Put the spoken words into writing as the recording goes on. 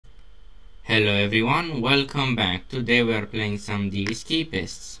Hello everyone, welcome back. Today we are playing some The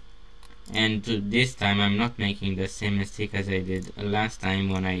Escapists. And this time I'm not making the same mistake as I did last time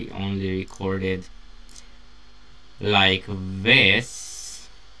when I only recorded like this.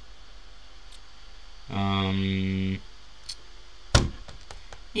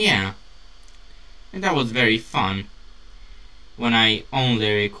 Yeah, and that was very fun. When I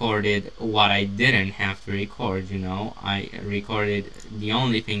only recorded what I didn't have to record, you know. I recorded the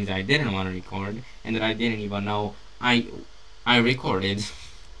only things I didn't want to record and that I didn't even know I recorded.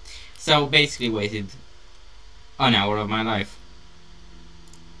 So basically wasted an hour of my life.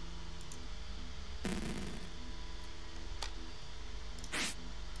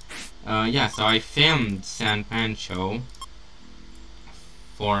 Yeah, so I filmed San Pancho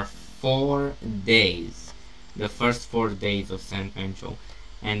for 4 days. The first 4 days of San Pancho.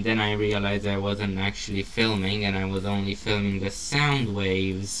 And then I realized I wasn't actually filming and I was only filming the sound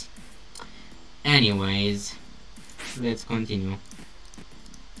waves. Anyways, let's continue.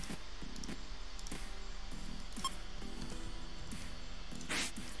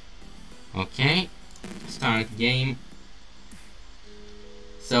 Okay, start game.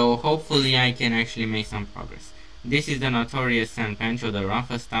 So hopefully I can actually make some progress. This is the notorious San Pancho, the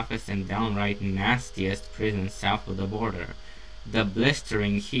roughest, toughest, and downright nastiest prison south of the border. The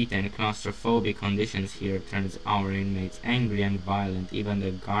blistering heat and claustrophobic conditions here turns our inmates angry and violent. Even the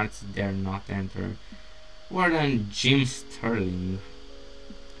guards dare not enter. Warden Jim Sterling.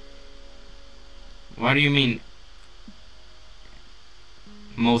 What do you mean?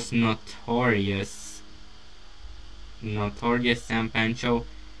 Most notorious San Pancho?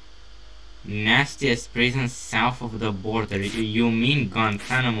 Nastiest prison south of the border. You mean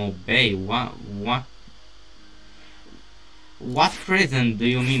Guantanamo Bay? What prison do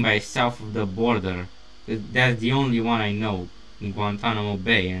you mean by south of the border? That's the only one I know, Guantanamo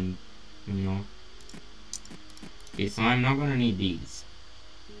Bay, and you know. Okay, so I'm not gonna need these.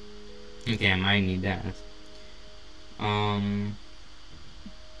 Okay, I might need that. Yeah,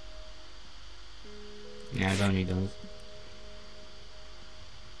 I don't need those.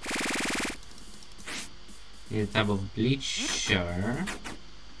 Need a type of bleach, sure.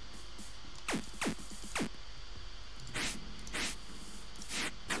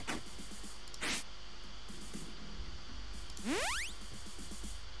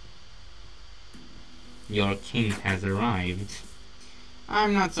 Your king has arrived.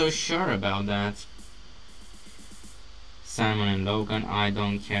 I'm not so sure about that. Simon and Logan, I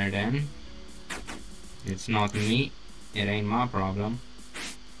don't care then. It's not me. It ain't my problem.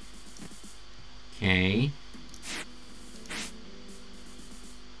 Okay.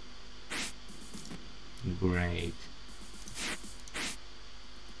 Great.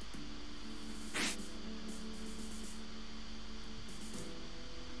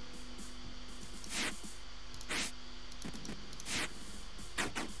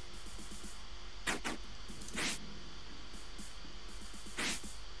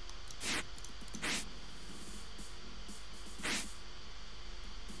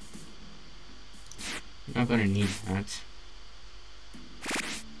 Not gonna need that.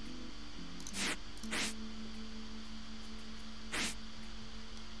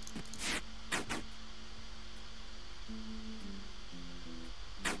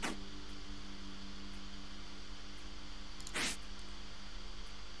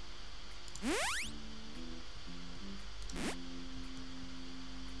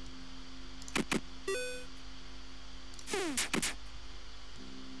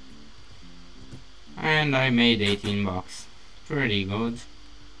 And I made 18 bucks. Pretty good.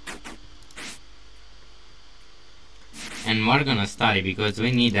 And we're gonna study because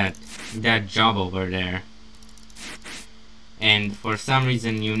we need that job over there. And for some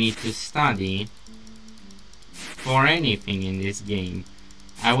reason you need to study for anything in this game.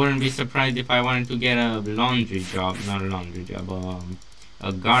 I wouldn't be surprised if I wanted to get a laundry job, not a laundry job,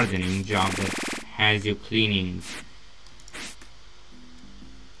 a gardening job that has you cleaning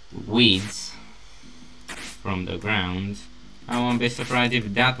weeds from the ground. I won't be surprised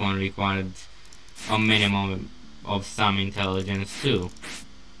if that one required a minimum of some intelligence too.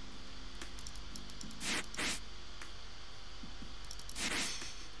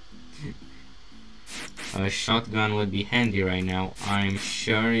 A shotgun would be handy right now. I'm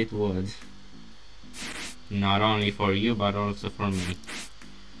sure it would. Not only for you, but also for me.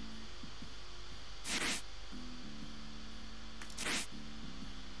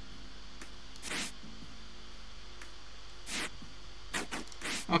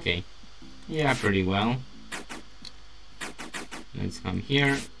 Okay. Yeah, pretty well. Let's come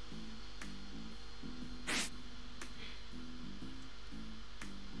here.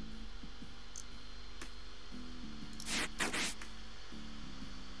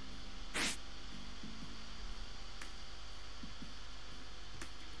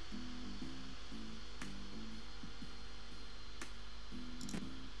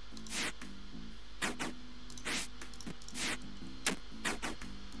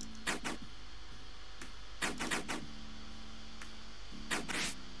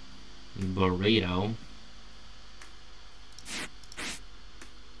 burrito.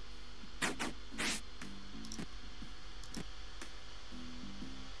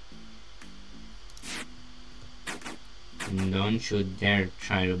 Don't you dare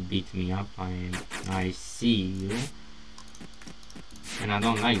try to beat me up. I see you. And I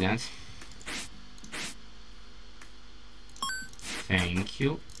don't like that. Thank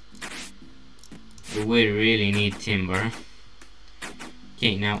you. We really need timber.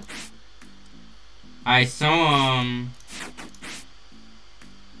 Okay, now I saw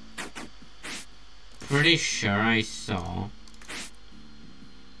pretty sure I saw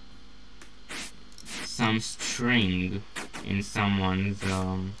some string in someone's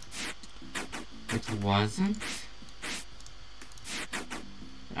it wasn't?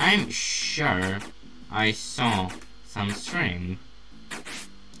 I'm sure I saw some string.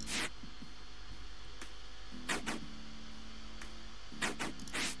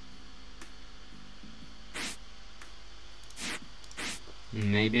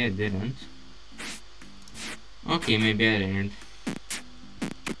 Maybe I didn't. Okay, maybe I didn't.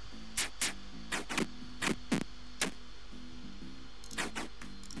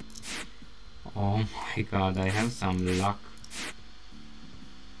 Oh my god, I have some luck.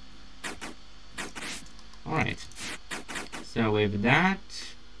 Alright. So with that,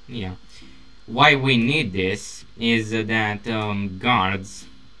 yeah. Why we need this is that guards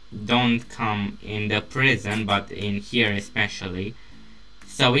don't come in the prison, but in here especially.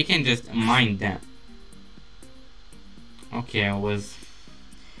 So we can just mine them. Okay, I was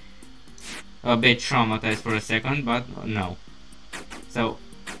a bit traumatized for a second, but no. So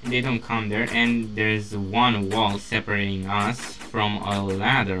they don't come there, and there's one wall separating us from a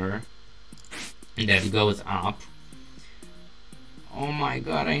ladder that goes up. Oh my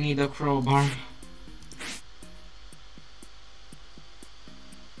god, I need a crowbar.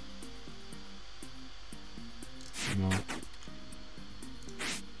 No.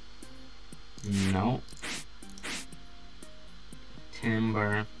 No.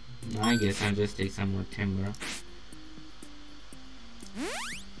 Timber. I guess I'll just take some more timber.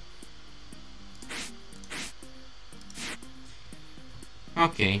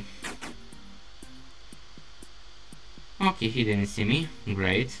 Okay. Okay, he didn't see me.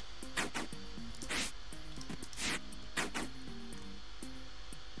 Great.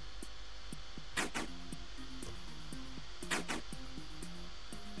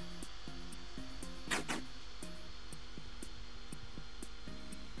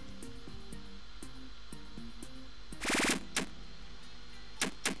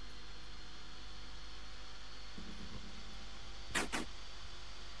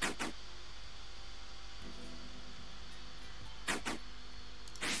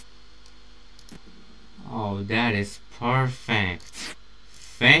 Oh, that is perfect.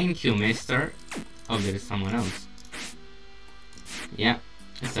 Thank you, mister. Oh, there is someone else. Yeah,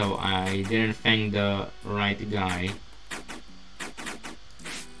 so I didn't thank the right guy.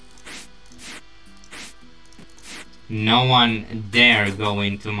 No one dare go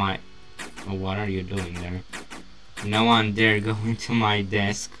into my... Oh, what are you doing there? No one dare go into my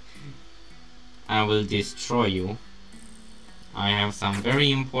desk. I will destroy you. I have some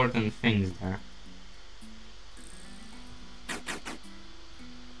very important things there.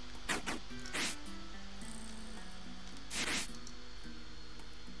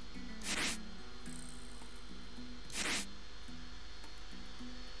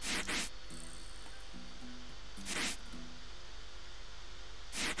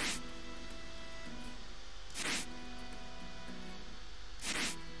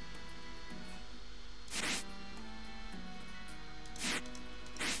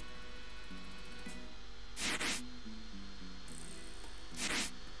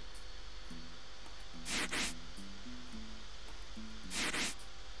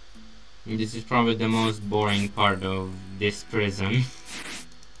 This is probably the most boring part of this prison.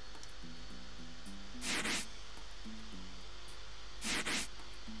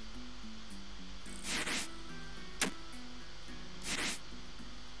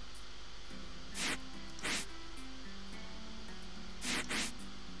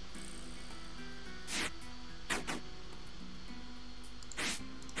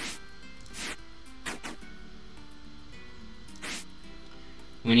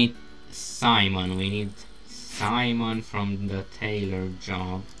 We need Simon. We need Simon from the tailor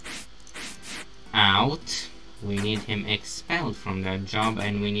job out. We need him expelled from that job,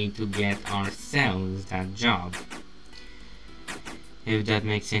 and we need to get ourselves that job. If that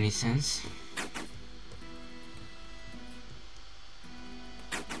makes any sense.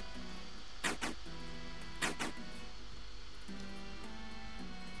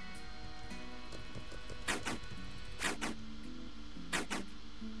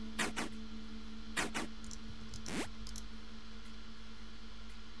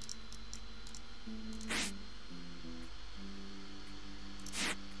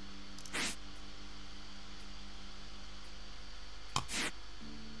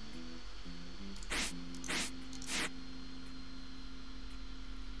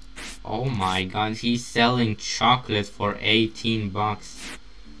 Oh my god, he's selling chocolate for 18 bucks.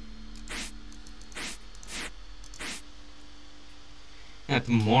 That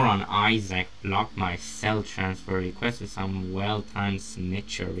moron Isaac blocked my cell transfer request with some well-timed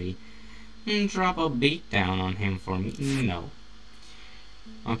snitchery. Drop a beat down on him for me? No.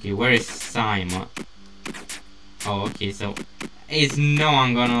 Okay, where is Simon? Oh, okay, so is no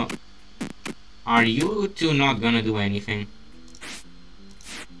one gonna... Are you two not gonna do anything?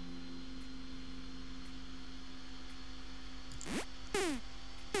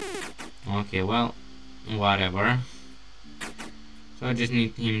 Okay, well, whatever. So I just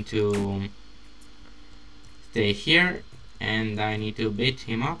need him to stay here, and I need to beat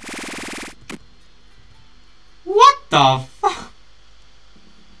him up. What the fuck?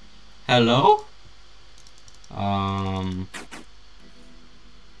 Hello?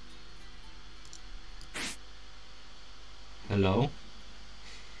 Hello?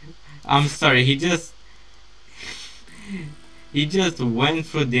 I'm sorry, he just went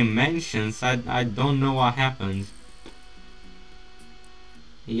through dimensions. I don't know what happened.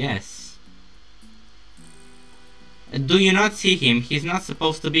 Yes. Do you not see him? He's not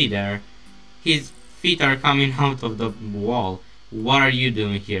supposed to be there. His feet are coming out of the wall. What are you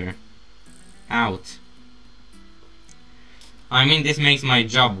doing here? Out. I mean, this makes my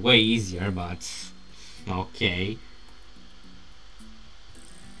job way easier, but... okay.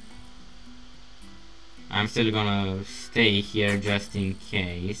 I'm still gonna stay here just in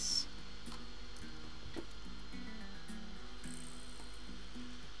case.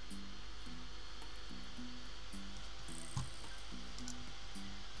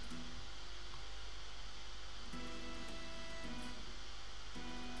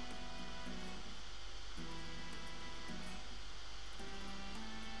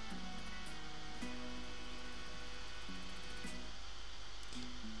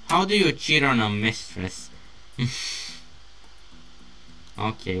 How do you cheat on a mistress?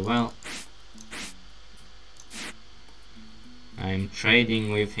 Okay, well... I'm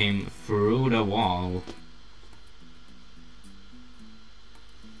trading with him through the wall.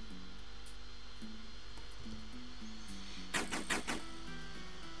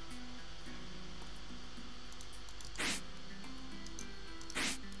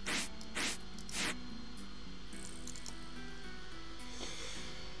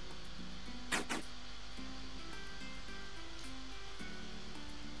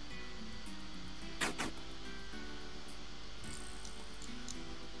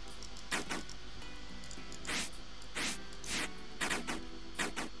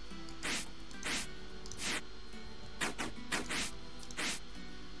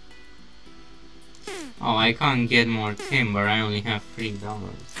 Oh, I can't get more timber, I only have $3.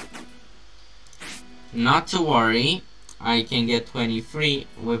 Not to worry, I can get 23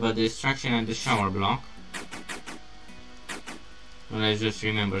 with a distraction and the shower block. Let's just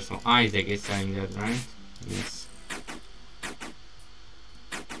remember, so Isaac is saying that, right? Yes.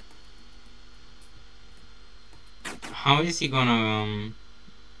 How is he gonna,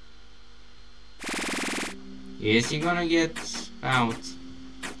 is he gonna get out?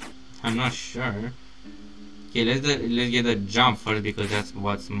 I'm not sure. Okay, let's get a job first because that's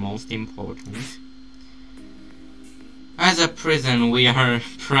what's most important. As a prison, we are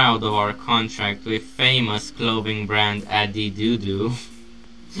proud of our contract with famous clothing brand Adidoodoo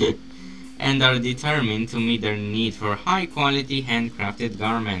and are determined to meet their need for high-quality handcrafted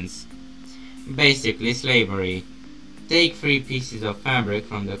garments. Basically slavery. Take 3 pieces of fabric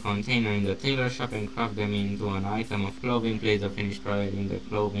from the container in the tailor shop and craft them into an item of clothing. Place the finished product in the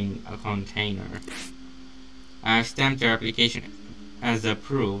clothing container. I have stamped your application as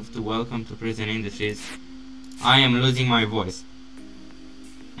approved. Welcome to Prison Industries. I am losing my voice.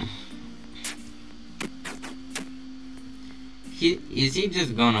 Is he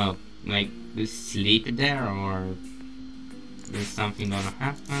just gonna, like, sleep there, or is something gonna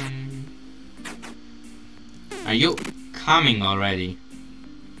happen? Are you coming already?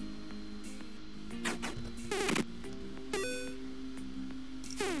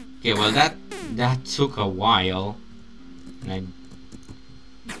 Okay, well that took a while. Like,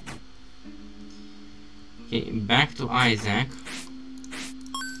 okay, back to Isaac.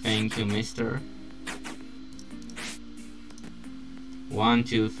 Thank you, mister. 1,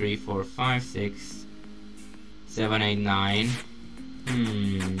 2, 3, 4, 5, 6, 7, 8, 9.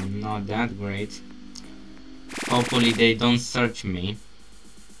 Not that great. Hopefully they don't search me.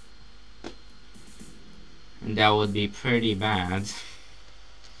 And that would be pretty bad.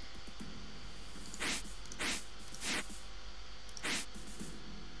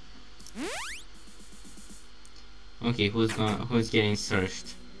 Okay, who's getting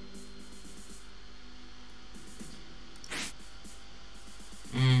searched?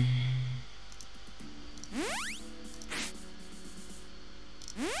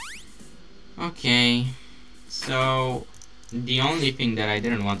 Okay, so the only thing that I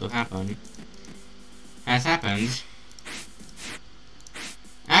didn't want to happen has happened.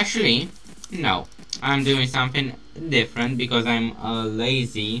 Actually, no. I'm doing something different because I'm a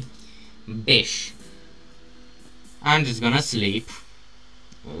lazy bitch. I'm just gonna sleep,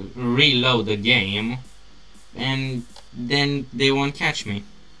 reload the game, and then they won't catch me.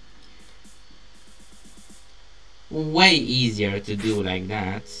 Way easier to do like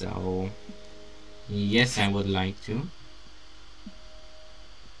that, so yes, I would like to.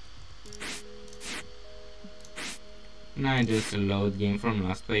 Now I just load game from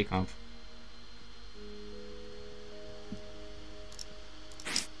last wake up.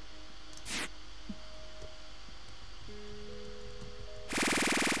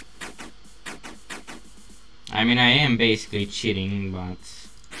 I mean, I am basically cheating, but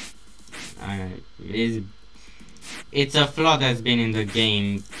it's a flaw that's been in the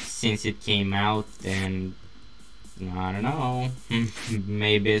game since it came out, and I don't know.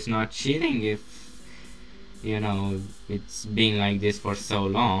 Maybe it's not cheating if, you know, it's been like this for so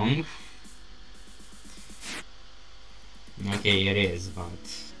long. Okay, it is, but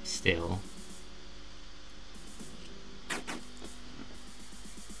still.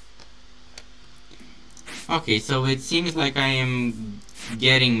 Okay, so it seems like I am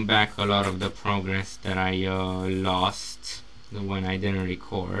getting back a lot of the progress that I lost when I didn't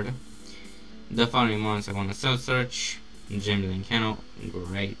record. The following months I want to self-search. Jim Lincano,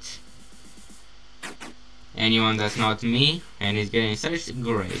 great. Anyone that's not me and is getting searched,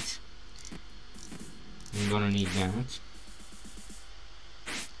 great. I'm gonna need that.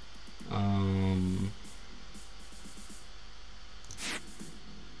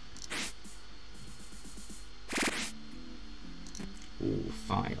 Ooh,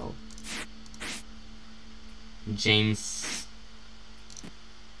 file. James.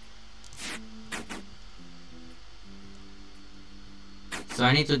 So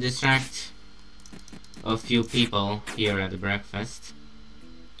I need to distract a few people here at the breakfast,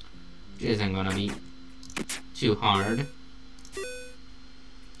 which isn't gonna be too hard,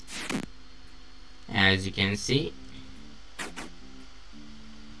 as you can see.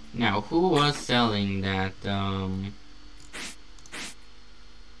 Now, who was selling that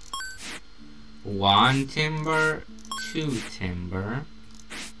 1 timber, 2 timber?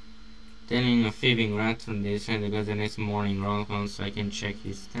 Telling a thieving rat from this and because the next morning roll call so I can check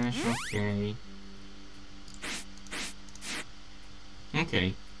his stash. Okay.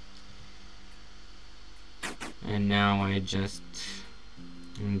 Okay. And now I just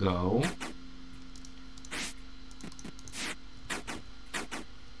go.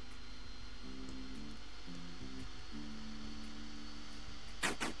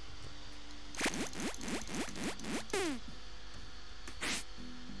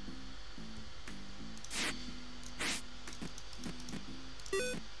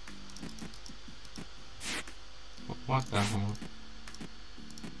 What the hell?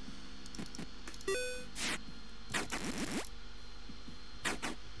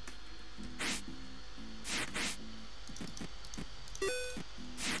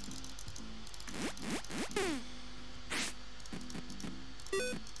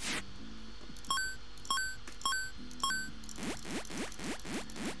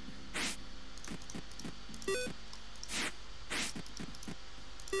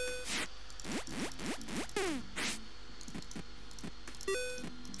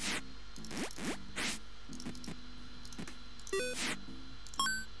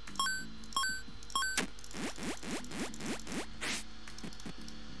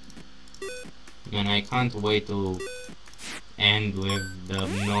 And I can't wait to end with the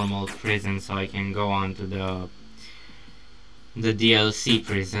normal prison so I can go on to the DLC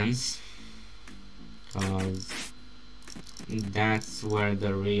prisons, cause that's where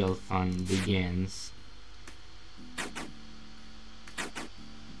the real fun begins.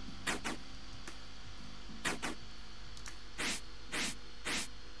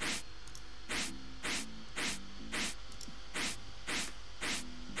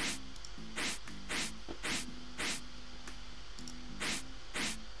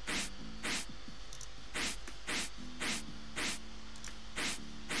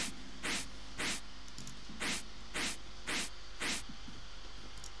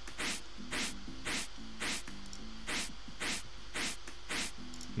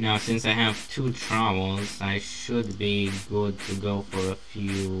 Now, since I have 2 travels, I should be good to go for a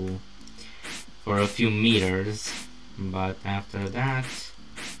few meters, but after that,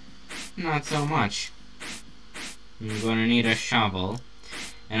 not so much. I'm gonna need a shovel,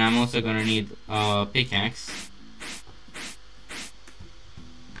 and I'm also gonna need a pickaxe.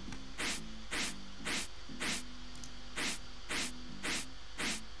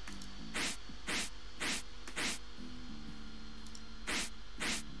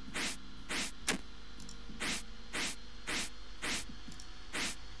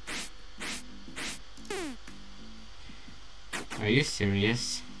 Are you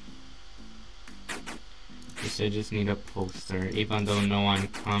serious? I just need a poster, even though no one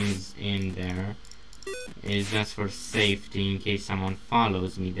comes in there. It's just for safety in case someone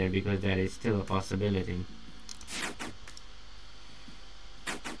follows me there, because that is still a possibility.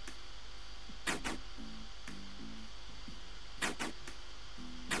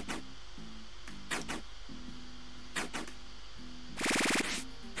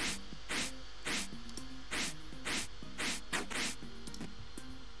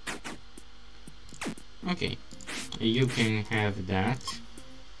 Okay, you can have that.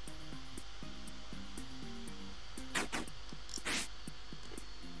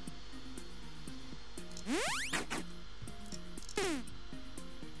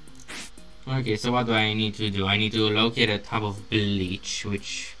 Okay, so what do I need to do? I need to locate a tub of bleach,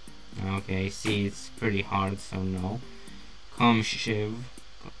 which... Okay, see, it's pretty hard, so no. Comb shiv.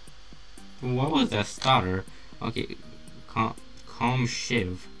 What was that stutter? Okay, comb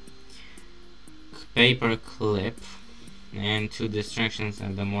shiv. Paper clip. And 2 distractions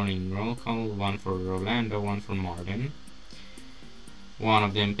at the morning roll call. 1 for Rolando, 1 for Marvin. One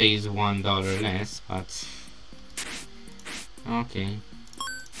of them pays $1 less, but... Okay.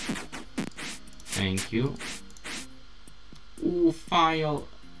 Thank you. Ooh, file.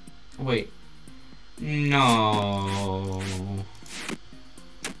 Wait. No.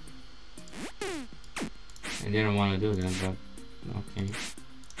 I didn't want to do that, but okay.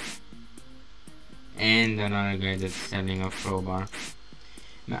 And another guy that's selling a crowbar.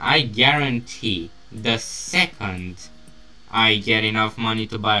 Now, I guarantee the second I get enough money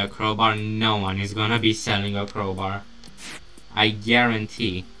to buy a crowbar, no one is gonna be selling a crowbar. I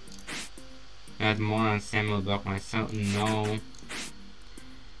guarantee. Add more on Samuel block myself. No.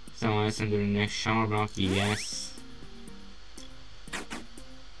 Someone else under the next shower block. Yes.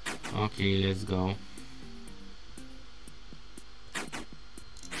 Okay, let's go.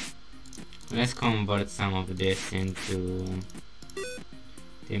 Let's convert some of this into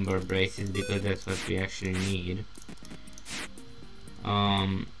timber braces, because that's what we actually need.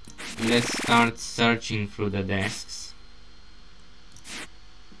 Let's start searching through the desks.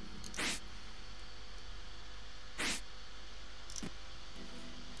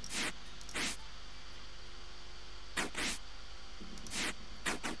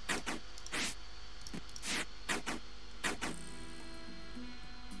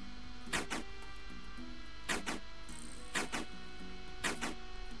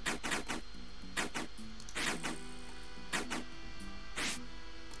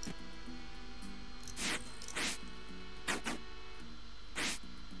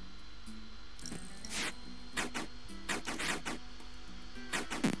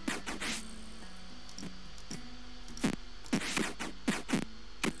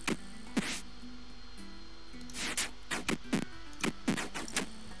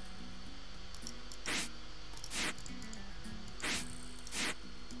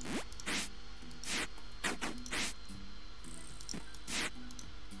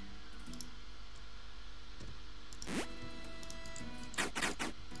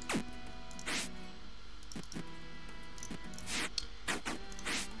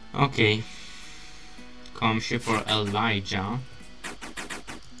 Okay. Come ship for Elijah.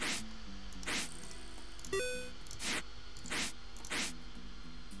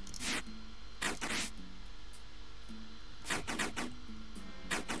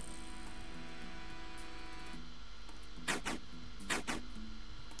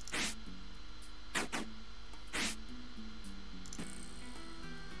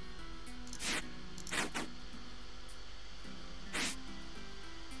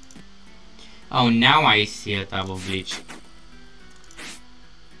 Oh, now I see a tub of bleach.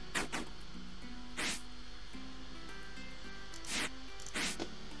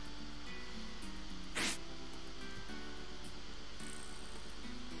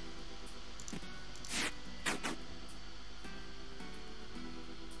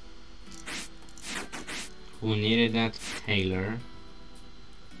 Who needed that? Taylor.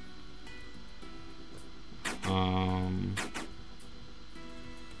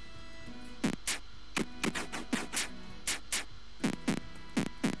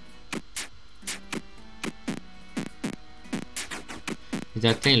 Is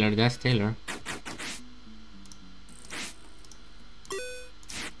that Taylor? That's Taylor.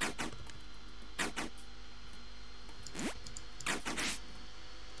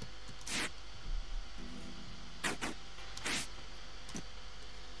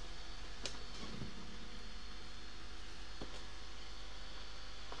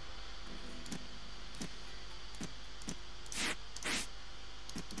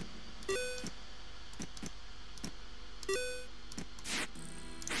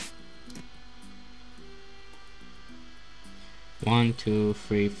 1, 2,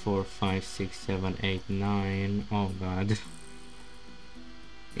 3, 4, 5, 6, 7, 8, 9. Oh god.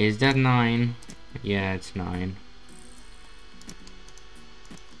 Is that 9? Yeah, it's 9.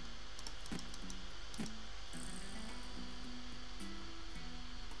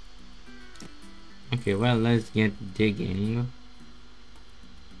 Okay, well, let's get digging.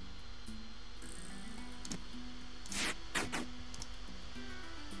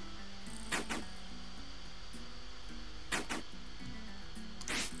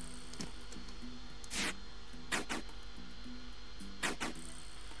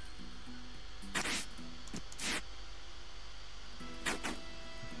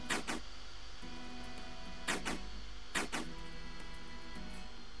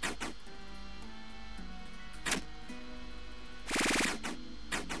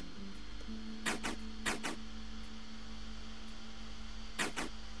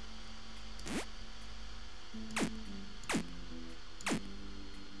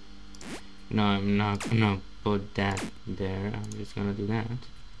 No, I'm not gonna put that there. I'm just gonna do that.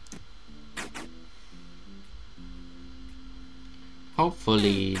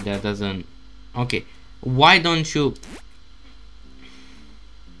 Hopefully that doesn't... Okay, why don't you...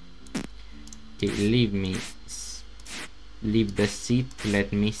 Okay, leave me. Leave the seat,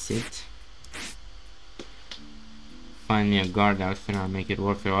 let me sit. Find me a guard outfit, I'll make it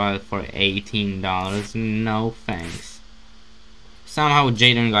worth your while for $18. No thanks. Somehow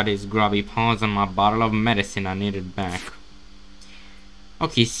Jaden got his grubby paws on my bottle of medicine. I need it back.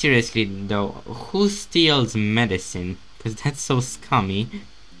 Okay, seriously though, who steals medicine? Because that's so scummy.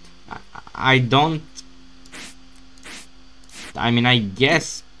 I don't... I mean, I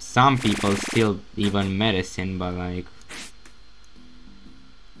guess some people steal even medicine, but like...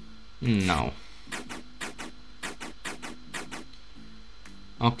 No.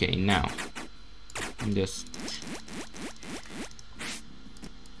 Okay, now. Just...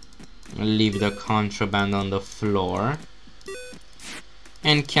 leave the contraband on the floor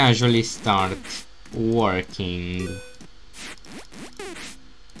and casually start working.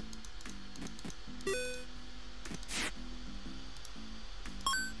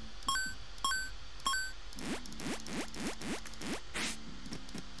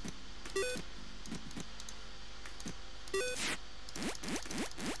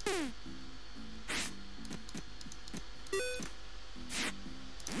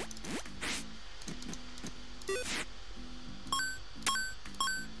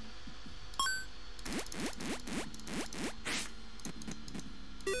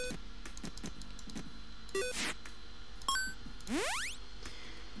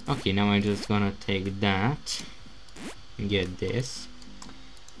 Okay, now I'm just gonna take that, get this,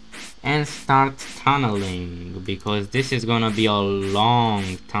 and start tunneling, because this is gonna be a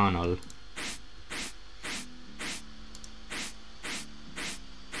long tunnel.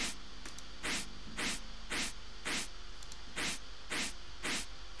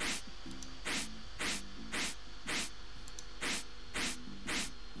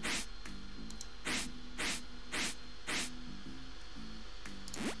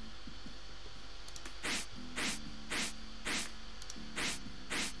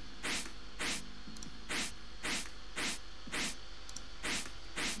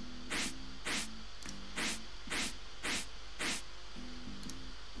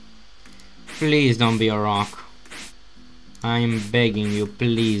 Please don't be a rock. I'm begging you,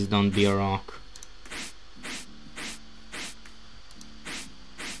 please don't be a rock.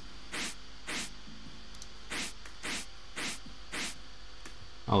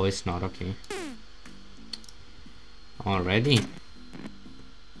 Oh, it's not, okay. Already?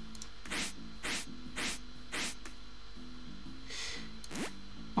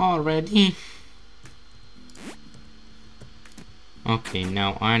 Already? Okay,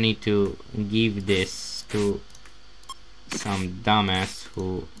 now I need to give this to some dumbass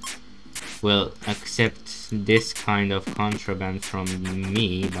who will accept this kind of contraband from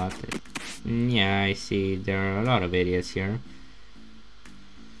me, but yeah, I see there are a lot of idiots here.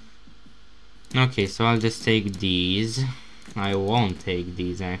 Okay, so I'll just take these. I won't take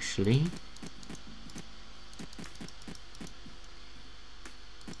these actually.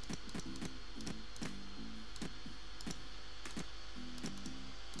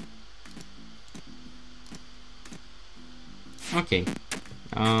 Okay,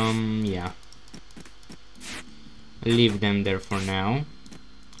 yeah. Leave them there for now.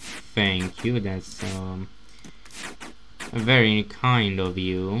 Thank you, that's very kind of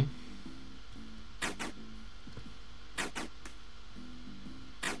you.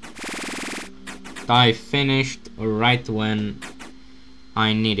 I finished right when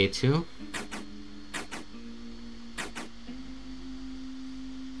I needed to.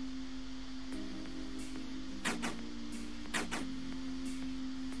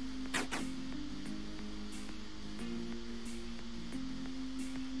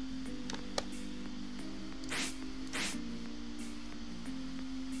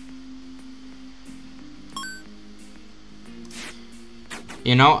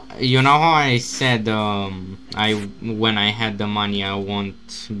 You know how I said when I had the money I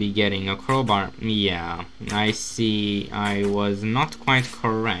won't be getting a crowbar? Yeah, I see I was not quite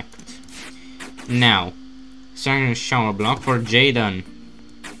correct. Now, starting a shower block for Jaden.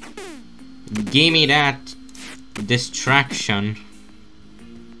 Give me that distraction.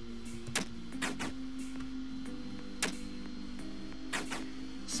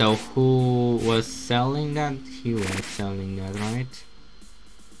 So who was selling that? He was selling that, right?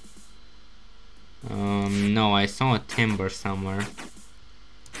 No, I saw a timber somewhere.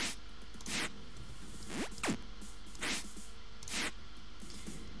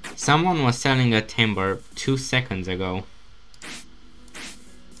 Someone was selling a timber 2 seconds ago.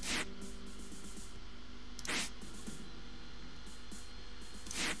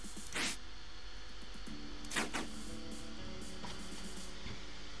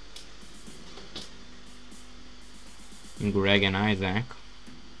 Greg and Isaac.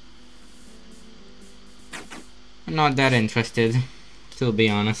 Not that interested, to be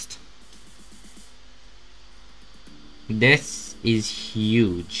honest. This is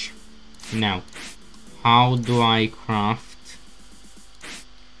huge. Now, how do I craft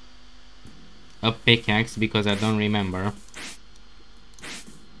a pickaxe? Because I don't remember.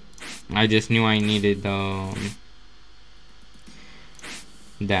 I just knew I needed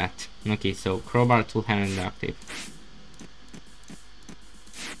that. Okay, so crowbar, tool hand, and duct tape.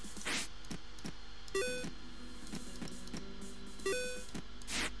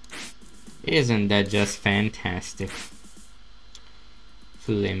 Isn't that just fantastic?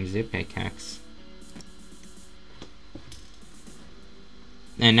 Flimsy pickaxe.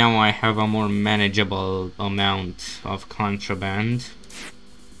 And now I have a more manageable amount of contraband.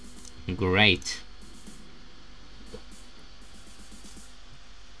 Great.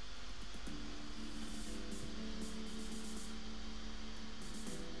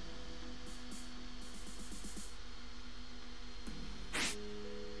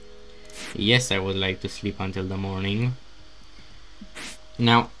 Yes, I would like to sleep until the morning.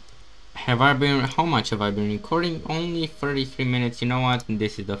 Now, how much have I been recording? Only 33 minutes. You know what?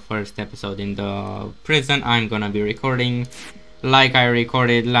 This is the first episode in the prison. I'm gonna be recording like I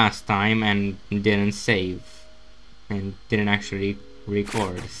recorded last time and didn't save. And didn't actually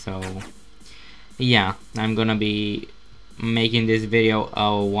record. So, yeah, I'm gonna be making this video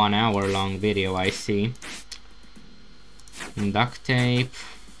a 1 hour long video, I see. Duct tape.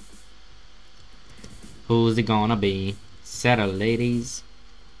 Who's it gonna be? Settle, ladies.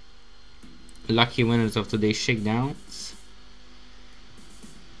 Lucky winners of today's shakedowns.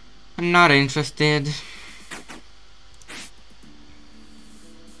 I'm not interested.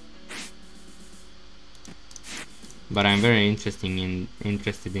 But I'm very interested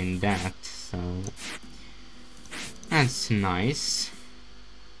in that, so that's nice.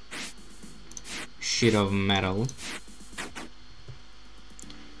 Sheet of metal.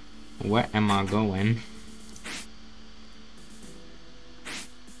 Where am I going?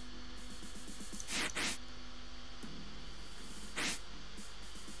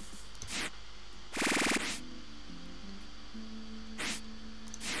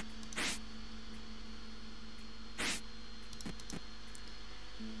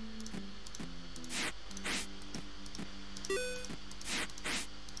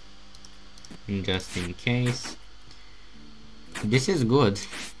 Just in case. This is good.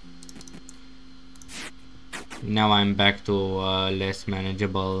 Now I'm back to a less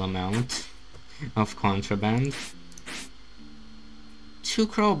manageable amount of contraband. 2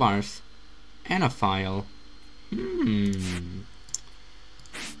 crowbars and a file.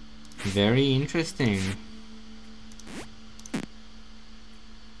 Very interesting.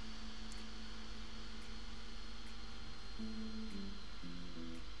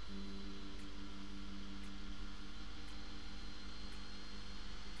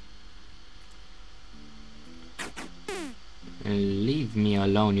 Leave me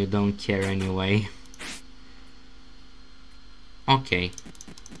alone, you don't care anyway. Okay.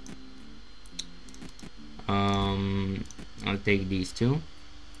 I'll take these 2.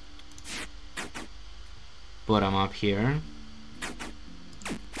 Put them up here.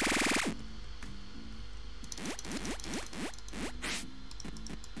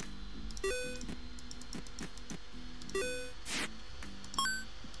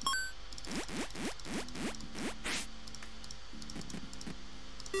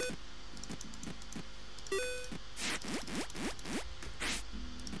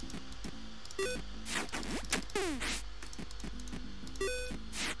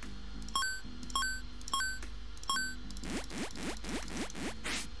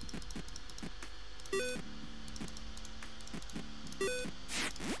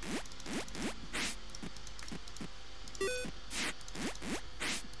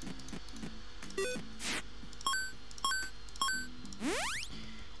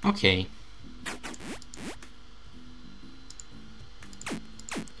 Okay.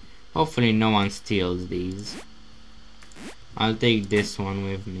 Hopefully no one steals these. I'll take this one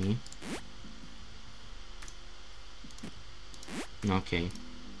with me. Okay.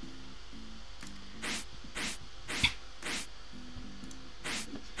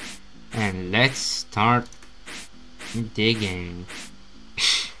 And let's start digging.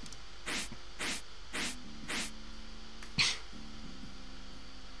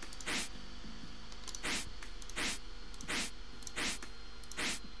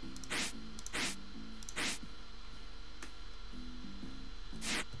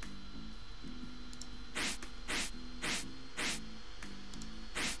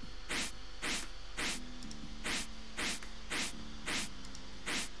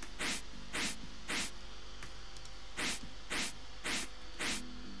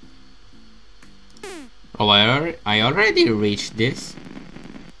 Oh, I already reached this.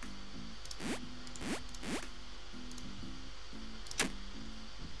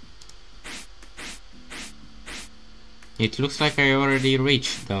 It looks like I already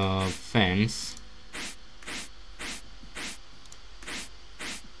reached the fence.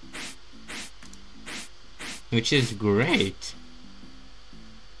 Which is great.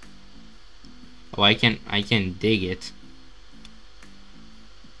 Oh, I can dig it.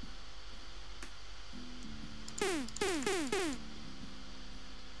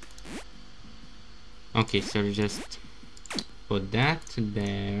 Okay, so just put that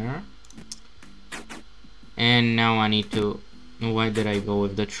there. And now I need to... Why did I go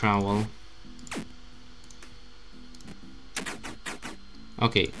with the trowel?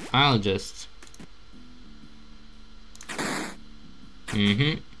 Okay, I'll just...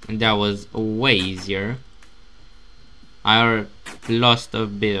 That was way easier. I lost a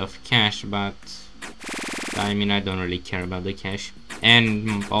bit of cash, but... I mean, I don't really care about the cash.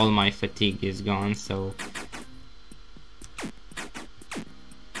 And all my fatigue is gone, so...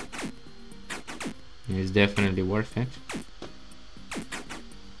 It's definitely worth it.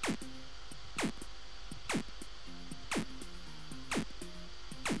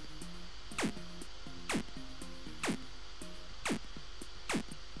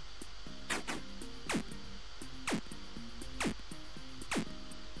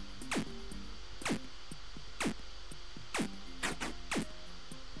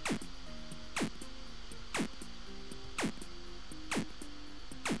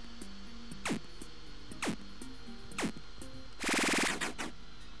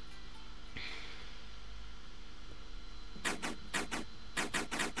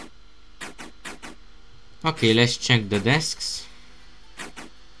 Okay, let's check the desks.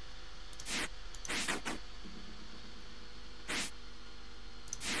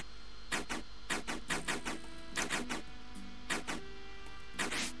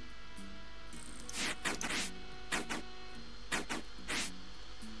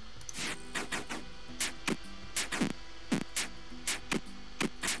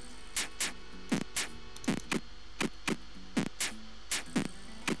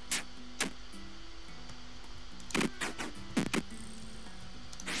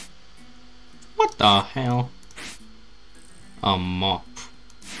 What the hell? A mop.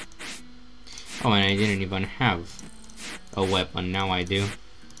 Oh, and I didn't even have a weapon. Now I do.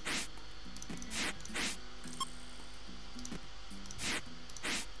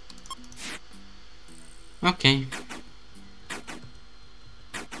 Okay.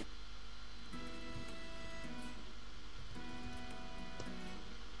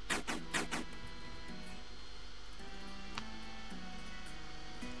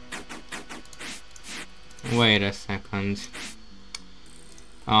 Wait a second.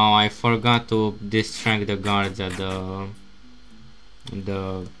 Oh, I forgot to distract the guards at the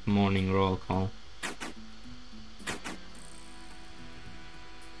morning roll call.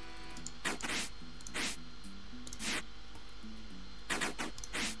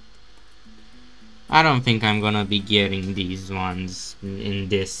 I don't think I'm gonna be getting these ones in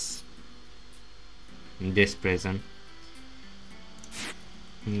this prison.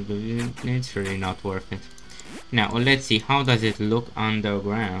 It's really not worth it. Now let's see, how does it look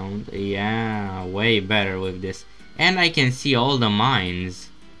underground? Yeah, way better with this. And I can see all the mines.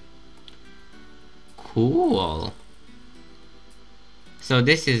 Cool. So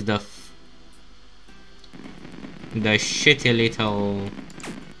this is the shitty little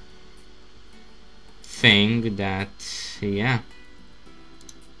thing that, yeah.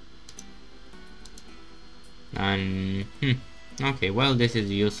 And okay, well, this is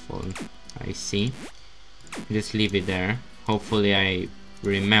useful. I see. Just leave it there. Hopefully I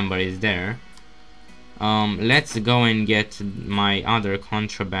remember it's there. Let's go and get my other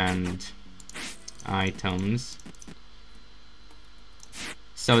contraband items.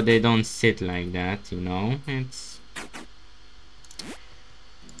 So they don't sit like that, you know? It's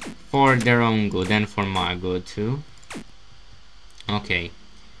for their own good and for my good too. Okay.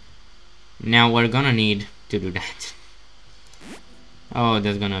 Now we're gonna need to do that. Oh,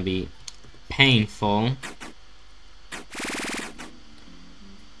 that's gonna be painful.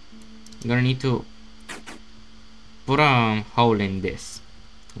 I'm gonna need to put a hole in this,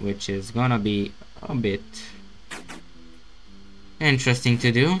 which is gonna be a bit interesting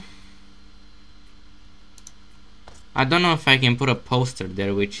to do. I don't know if I can put a poster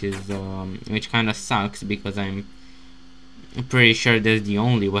there, which kind of sucks because I'm pretty sure that's the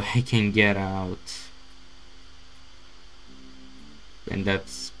only way I can get out, and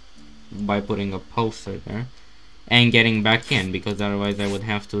that's by putting a poster there and getting back in, because otherwise I would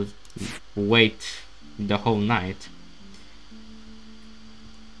have to wait the whole night.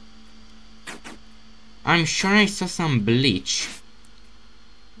 I'm sure I saw some bleach.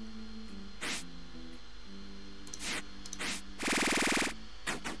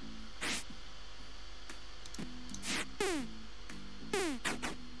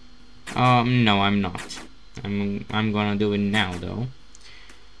 No, I'm not. I'm gonna do it now though.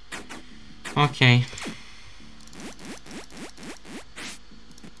 Okay.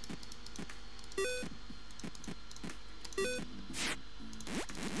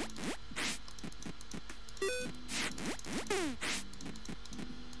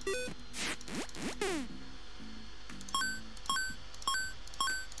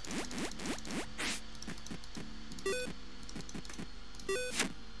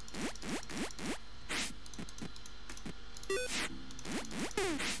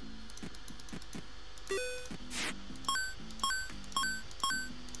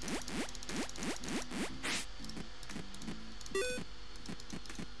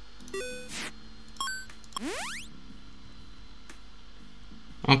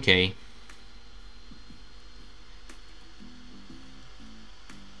 Okay.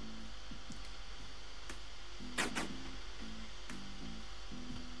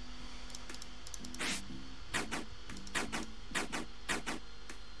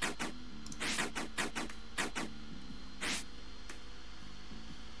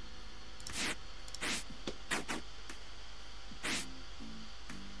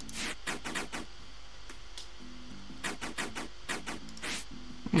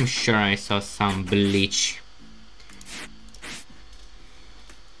 I'm sure I saw some bleach.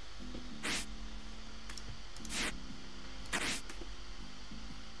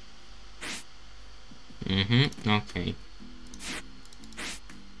 Okay.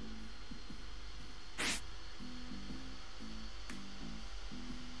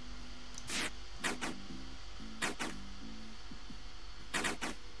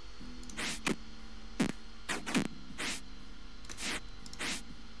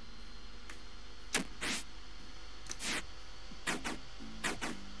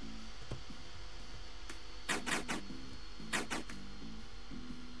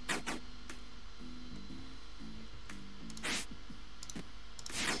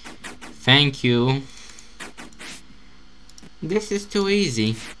 Thank you. This is too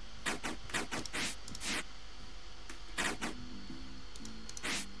easy.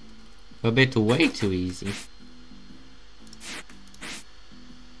 A bit way too easy.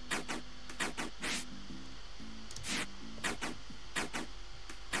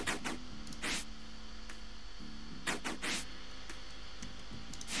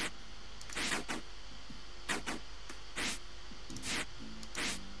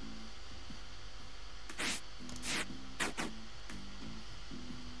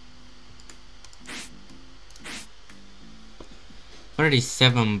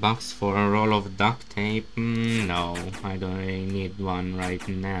 $37 for a roll of duct tape? No, I don't really need one right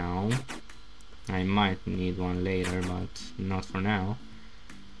now. I might need one later, but not for now.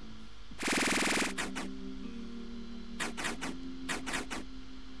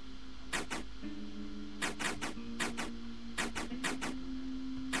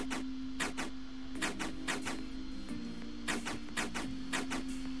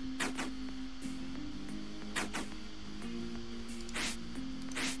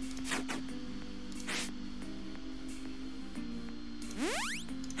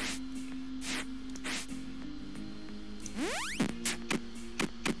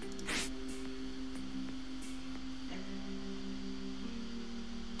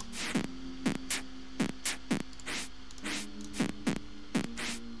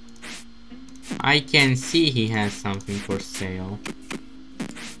 I can see he has something for sale.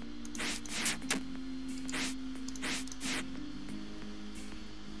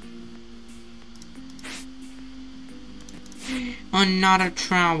 Another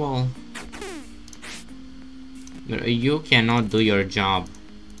trowel. You cannot do your job.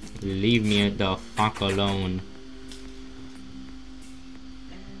 Leave me the fuck alone.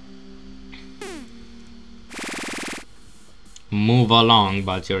 Move along,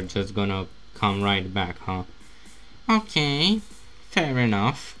 but you're just gonna come right back, huh? Okay, fair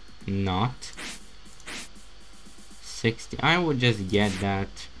enough. Not 60. I would just get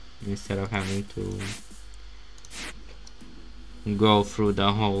that instead of having to go through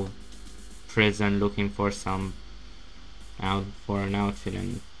the whole prison looking for an outfit.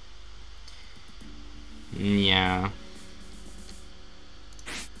 And yeah.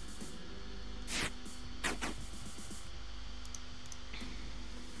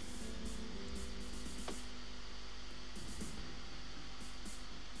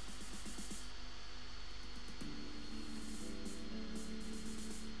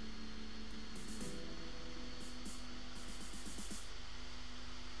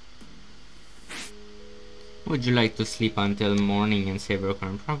 Would you like to sleep until morning and save your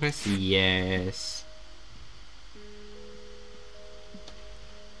current progress? Yes.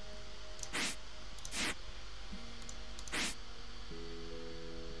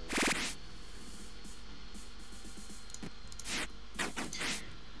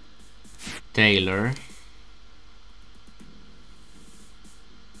 Taylor.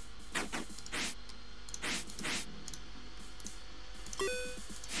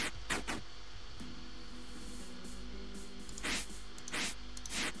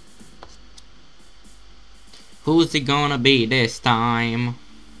 Who's it gonna be this time?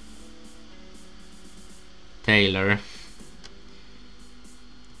 Taylor.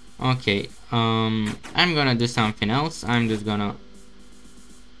 Okay, I'm gonna do something else. I'm just gonna...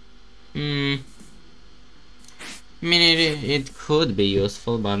 I mean, it could be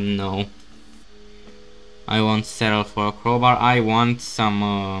useful, but no. I won't settle for a crowbar. I want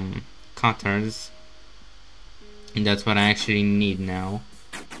some cutters. That's what I actually need now.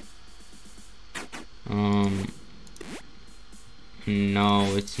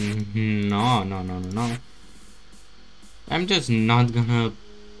 No, it's no. I'm just not gonna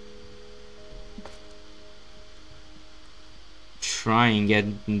try and get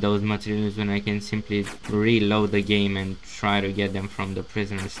those materials when I can simply reload the game and try to get them from the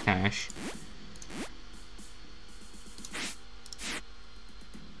prisoner's stash.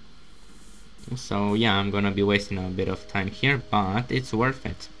 So yeah, I'm gonna be wasting a bit of time here, but it's worth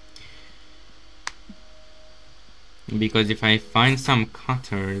it. Because if I find some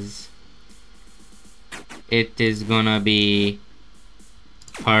cutters, it is gonna be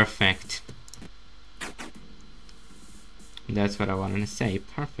perfect. That's what I wanted to say.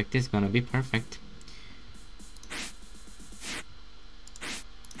 Perfect is gonna be perfect.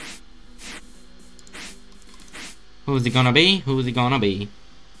 Who's it gonna be? Who's it gonna be?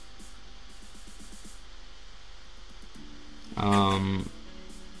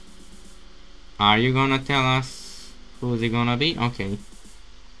 Are you gonna tell us who's it gonna be? Okay.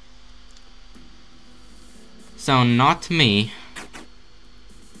 So not me.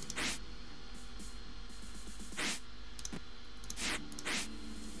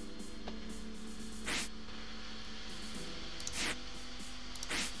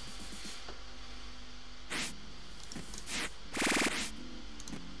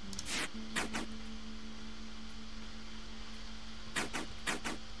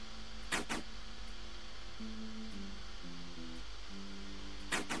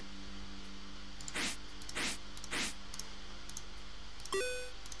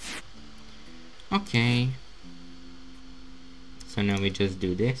 Okay. So now we just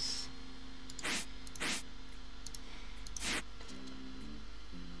do this.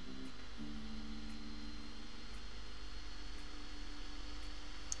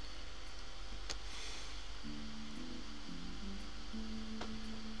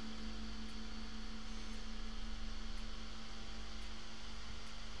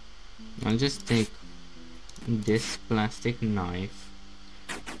 I'll just take this plastic knife.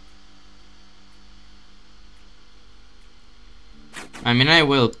 I mean, I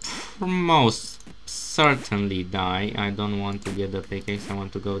will most certainly die. I don't want to get the pickaxe, I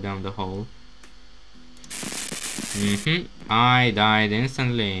want to go down the hole. I died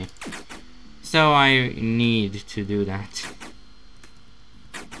instantly. So I need to do that.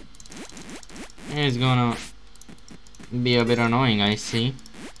 It's gonna be a bit annoying, I see.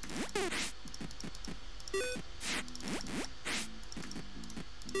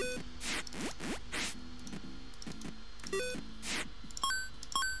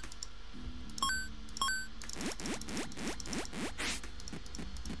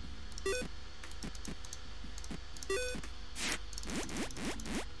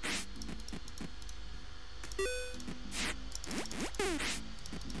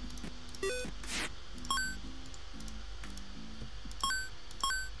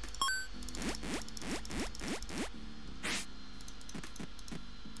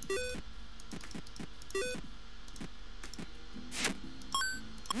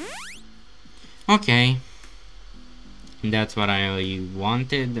 Okay, that's what I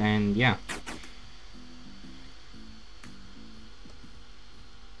wanted, and yeah.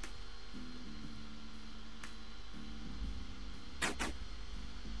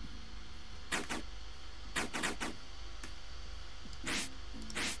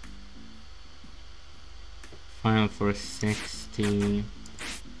 Final for 60.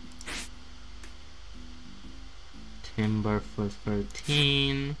 Timber for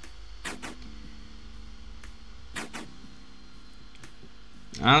 13.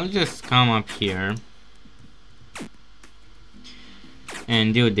 I'll just come up here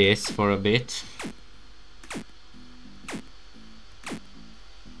and do this for a bit.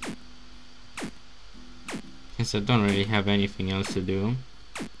 Since I don't really have anything else to do.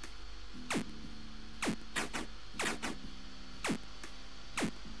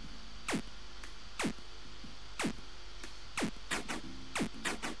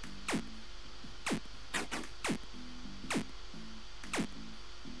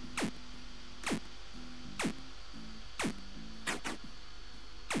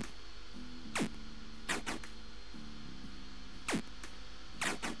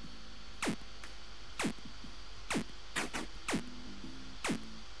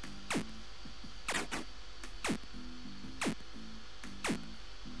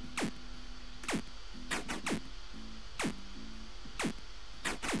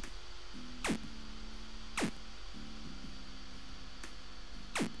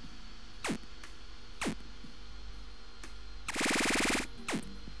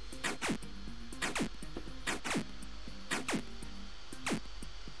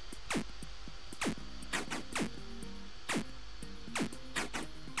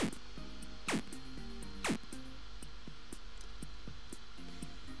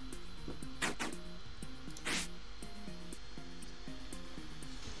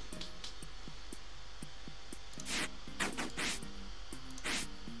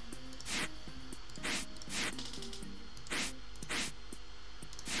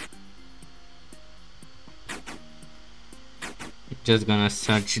 Just gonna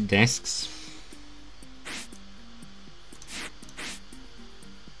search desks.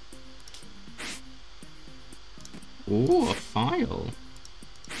 Ooh, a file.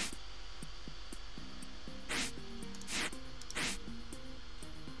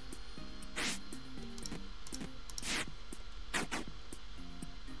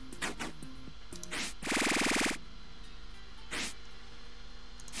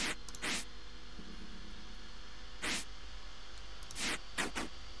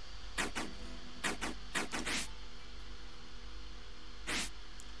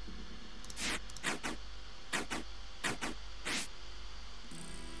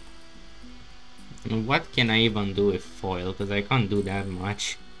 What can I even do with foil? Because I can't do that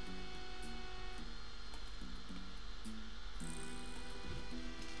much.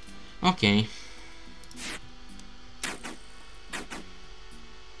 Okay.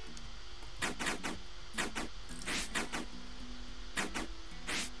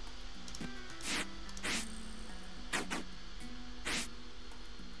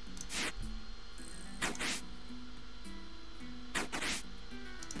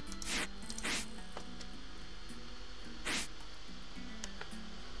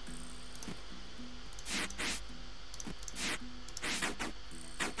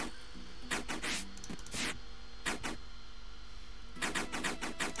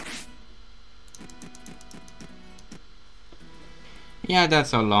 Yeah,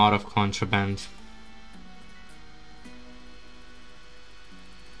 that's a lot of contraband.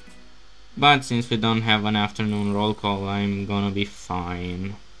 But since we don't have an afternoon roll call, I'm gonna be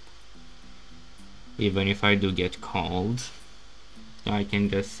fine. Even if I do get called, I can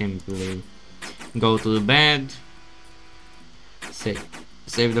just simply go to bed,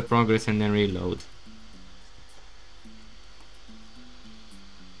 save the progress, and then reload.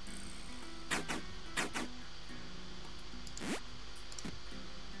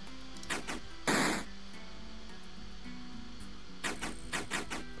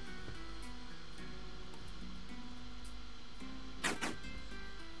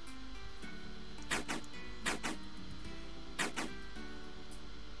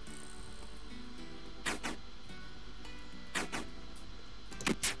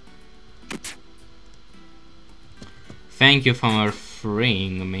 Thank you for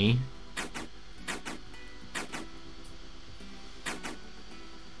freeing me.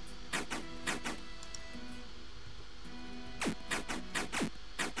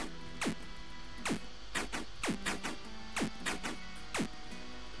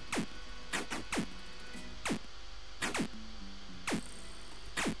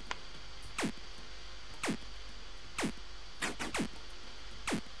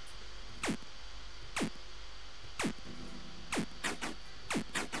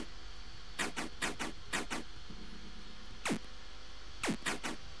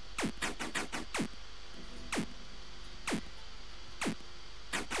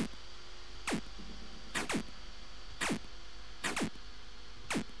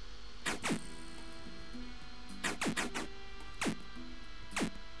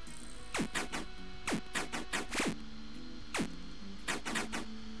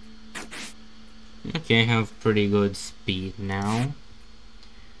 Okay, I have pretty good speed now.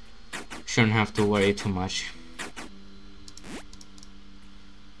 Shouldn't have to worry too much.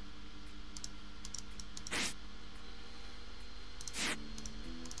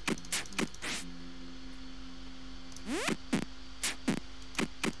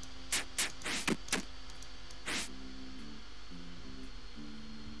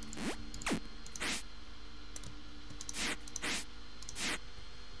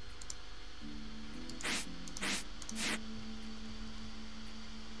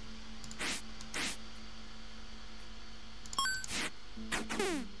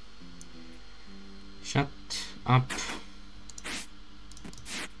 Shut up.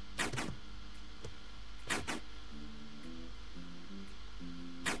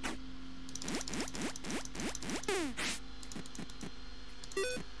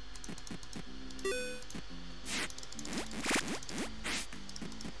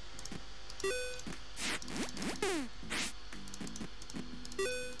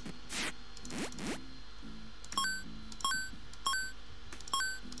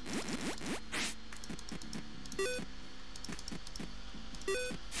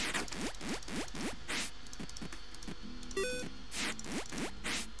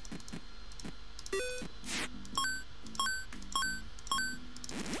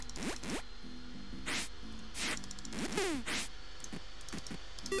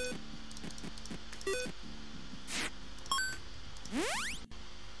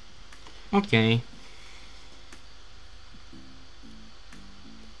 Okay.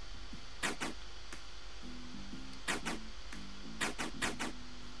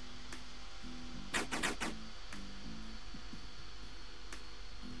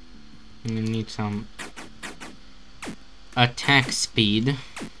 We need some attack speed.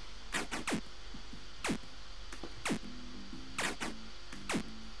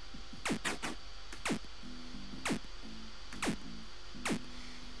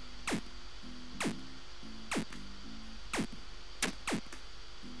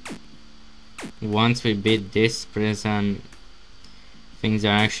 Once we beat this prison, things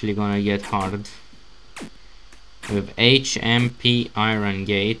are actually gonna get hard. With HMP Iron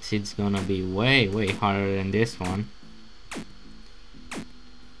Gate, it's gonna be way harder than this one.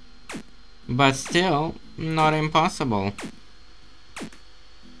 But still, not impossible.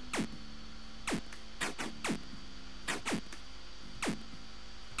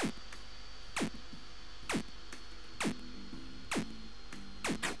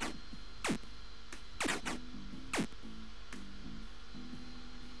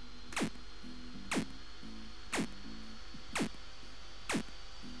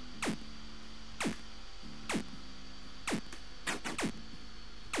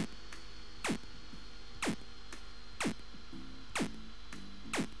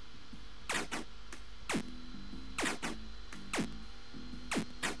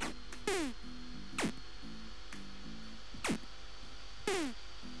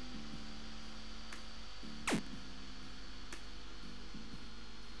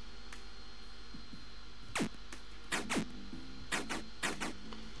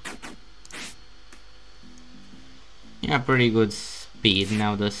 Yeah, pretty good speed.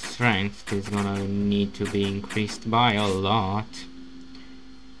 Now the strength is gonna need to be increased by a lot.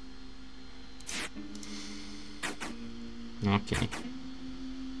 Okay.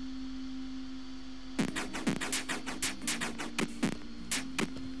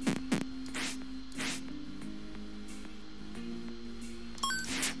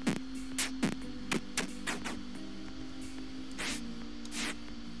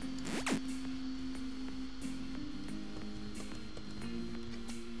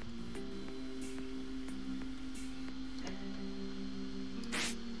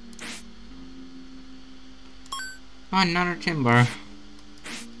 Another timber.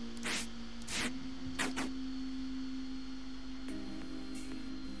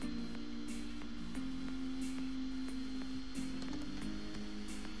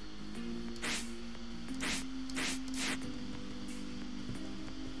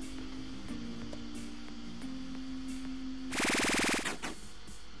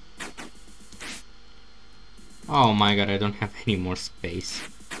 Oh my god, I don't have any more space.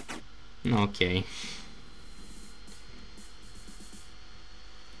 Okay.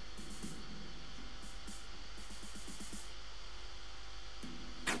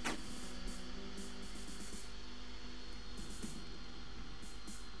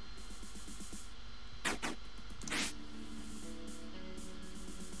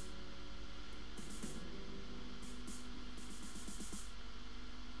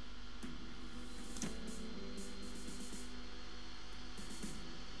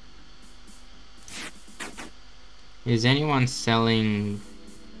 Is anyone selling?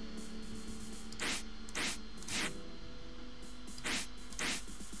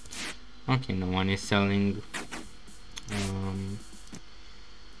 Okay, no one is selling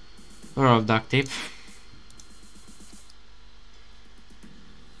roll of duct tape.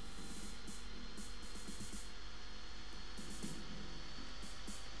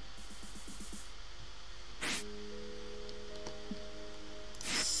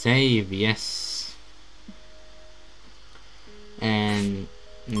 Save, yes. And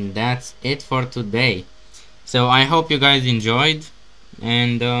that's it for today. So I hope you guys enjoyed,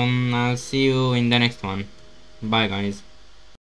 and I'll see you in the next one. Bye guys.